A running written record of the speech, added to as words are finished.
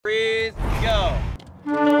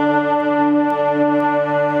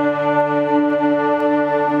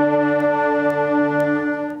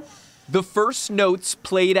The first notes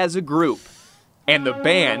played as a group, and the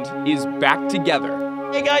band is back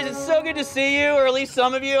together. Hey guys, it's so good to see you, or at least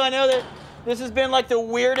some of you. I know that this has been like the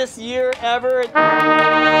weirdest year ever.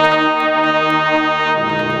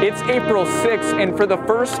 It's April 6th, and for the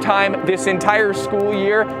first time this entire school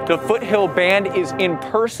year, the Foothill Band is in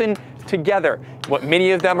person together. What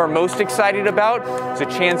many of them are most excited about is a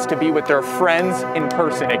chance to be with their friends in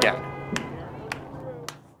person again.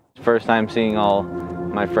 First time seeing all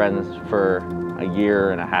my friends for a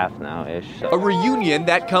year and a half now-ish. So. A reunion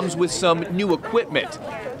that comes with some new equipment.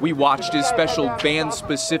 We watched as special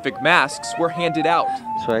band-specific masks were handed out.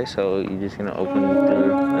 This way, so you're just gonna open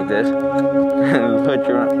through like this and put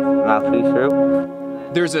your mouthpiece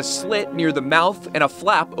through. There's a slit near the mouth and a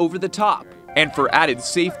flap over the top. And for added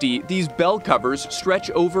safety, these bell covers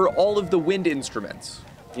stretch over all of the wind instruments.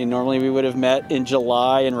 Normally we would have met in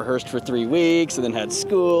July and rehearsed for 3 weeks and then had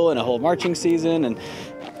school and a whole marching season, and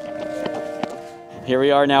here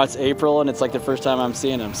we are now. It's April and it's like the first time I'm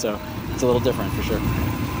seeing them, so it's a little different for sure.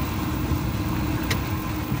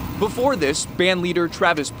 Before this, band leader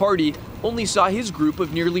Travis Pardee only saw his group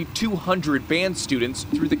of nearly 200 band students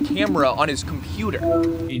through the camera on his computer.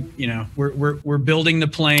 You know, we're building the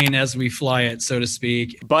plane as we fly it, so to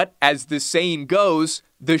speak. But as the saying goes,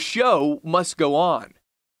 the show must go on.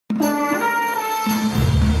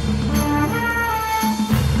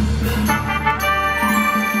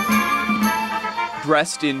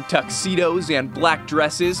 Dressed in tuxedos and black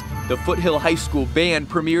dresses, the Foothill High School Band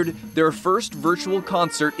premiered their first virtual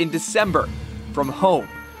concert in December from home.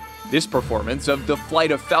 This performance of The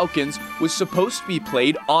Flight of Falcons was supposed to be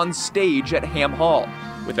played on stage at Ham Hall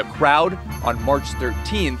with a crowd on March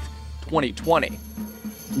 13th, 2020.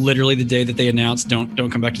 Literally the day that they announced don't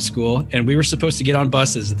come back to school, and we were supposed to get on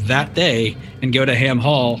buses that day and go to Ham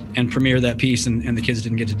Hall and premiere that piece, and the kids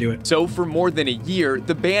didn't get to do it. So for more than a year,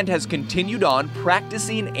 the band has continued on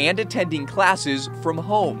practicing and attending classes from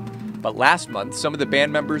home. But last month, some of the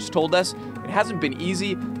band members told us it hasn't been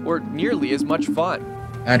easy or nearly as much fun.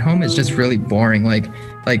 At home, it's just really boring. Like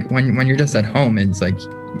when you're just at home, it's like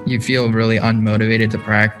you feel really unmotivated to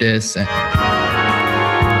practice.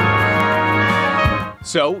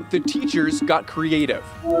 So the teachers got creative.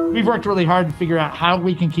 We've worked really hard to figure out how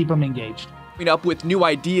we can keep them engaged. Coming up with new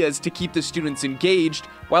ideas to keep the students engaged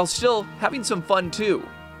while still having some fun too.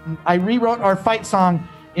 I rewrote our fight song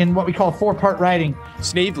in what we call 4-part writing.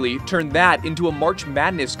 Snavely turned that into a March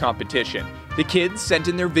Madness competition. The kids sent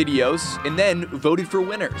in their videos and then voted for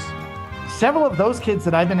winners. Several of those kids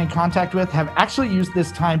that I've been in contact with have actually used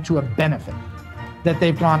this time to a benefit. That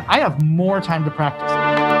they've gone, I have more time to practice.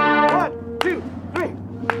 1, 2, 3.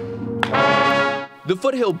 The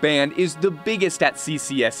Foothill Band is the biggest at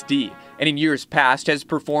CCSD, and in years past has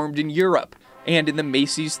performed in Europe and in the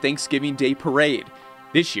Macy's Thanksgiving Day Parade.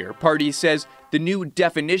 This year, Pardee says the new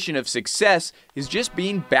definition of success is just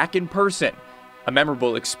being back in person. A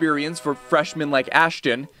memorable experience for freshmen like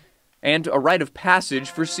Ashton, and a rite of passage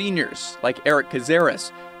for seniors like Eric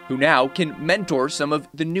Cazares, who now can mentor some of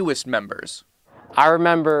the newest members. I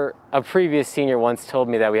remember a previous senior once told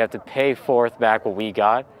me that we have to pay forth back what we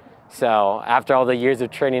got. So after all the years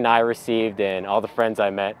of training I received and all the friends I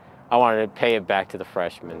met, I wanted to pay it back to the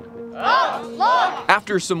freshmen.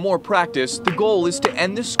 After some more practice, the goal is to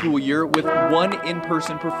end the school year with one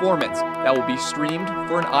in-person performance that will be streamed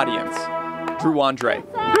for an audience. Drew Andre.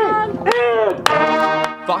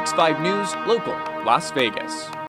 Fox 5 News, Local, Las Vegas.